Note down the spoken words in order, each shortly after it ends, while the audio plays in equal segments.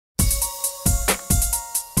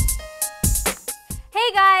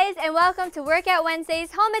guys, and welcome to Workout Wednesday's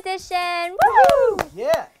Home Edition. Woohoo!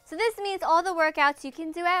 Yeah. So this means all the workouts you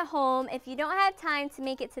can do at home if you don't have time to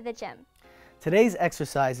make it to the gym. Today's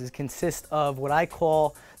exercises consist of what I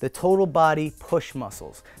call the total body push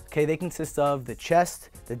muscles. Okay, they consist of the chest,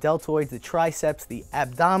 the deltoids, the triceps, the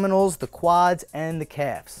abdominals, the quads, and the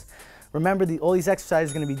calves. Remember, all these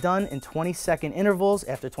exercises are going to be done in 20-second intervals.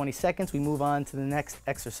 After 20 seconds, we move on to the next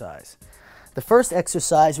exercise. The first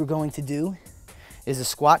exercise we're going to do is a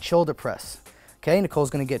squat shoulder press. Okay,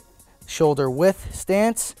 Nicole's going to get shoulder width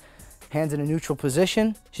stance, hands in a neutral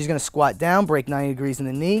position. She's going to squat down, break 90 degrees in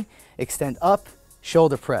the knee, extend up,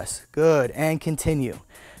 shoulder press. Good, and continue.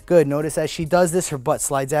 Good, notice as she does this, her butt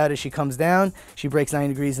slides out as she comes down. She breaks 90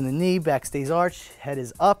 degrees in the knee, back stays arched, head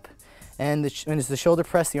is up, and when it's the shoulder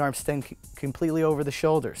press, the arms extend completely over the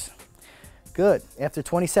shoulders. Good, after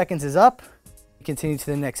 20 seconds is up, continue to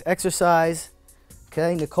the next exercise.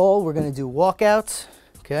 Okay, Nicole, we're gonna do walkouts.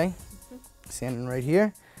 Okay, standing right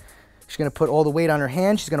here. She's gonna put all the weight on her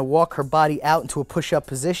hand. She's gonna walk her body out into a push-up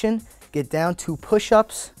position. Get down, 2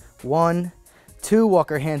 push-ups. 1, 2, walk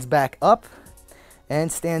her hands back up and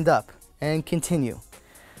stand up and continue.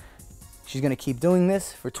 She's gonna keep doing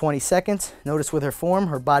this for 20 seconds. Notice with her form,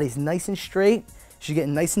 her body's nice and straight. She's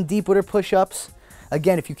getting nice and deep with her push-ups.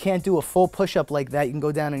 Again, if you can't do a full push-up like that, you can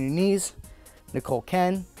go down on your knees. Nicole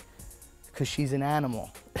can, because she's an animal.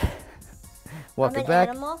 Walk her back.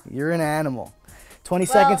 Animal? You're an animal. 20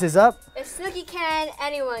 seconds is up. If Snooki can,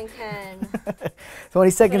 anyone can. 20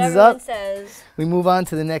 seconds is up. Says. We move on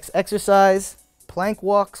to the next exercise, plank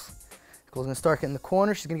walks. Nicole's gonna start in the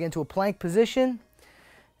corner. She's gonna get into a plank position,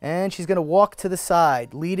 and she's gonna walk to the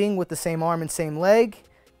side, leading with the same arm and same leg.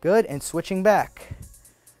 Good, and switching back.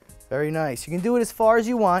 Very nice. You can do it as far as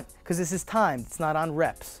you want, because this is timed. It's not on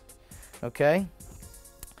reps. Okay?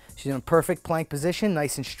 She's in a perfect plank position,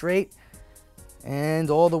 nice and straight,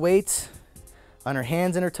 and all the weights on her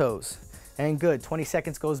hands and her toes. And good, 20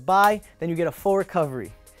 seconds goes by, then you get a full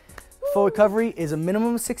recovery. Full recovery is a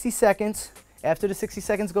minimum of 60 seconds. After the 60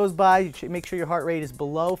 seconds goes by, you should make sure your heart rate is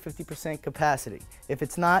below 50% capacity. If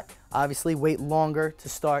it's not, obviously wait longer to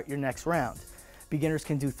start your next round. Beginners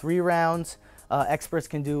can do 3 rounds. Experts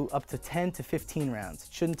can do up to 10 to 15 rounds.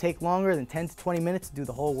 It shouldn't take longer than 10 to 20 minutes to do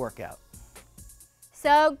the whole workout.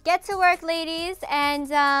 So get to work, ladies, and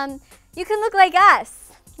you can look like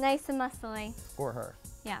us. Nice and muscly. Or her.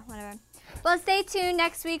 Yeah, whatever. Well, stay tuned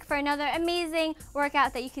next week for another amazing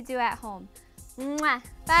workout that you could do at home. Mwah.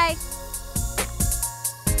 Bye.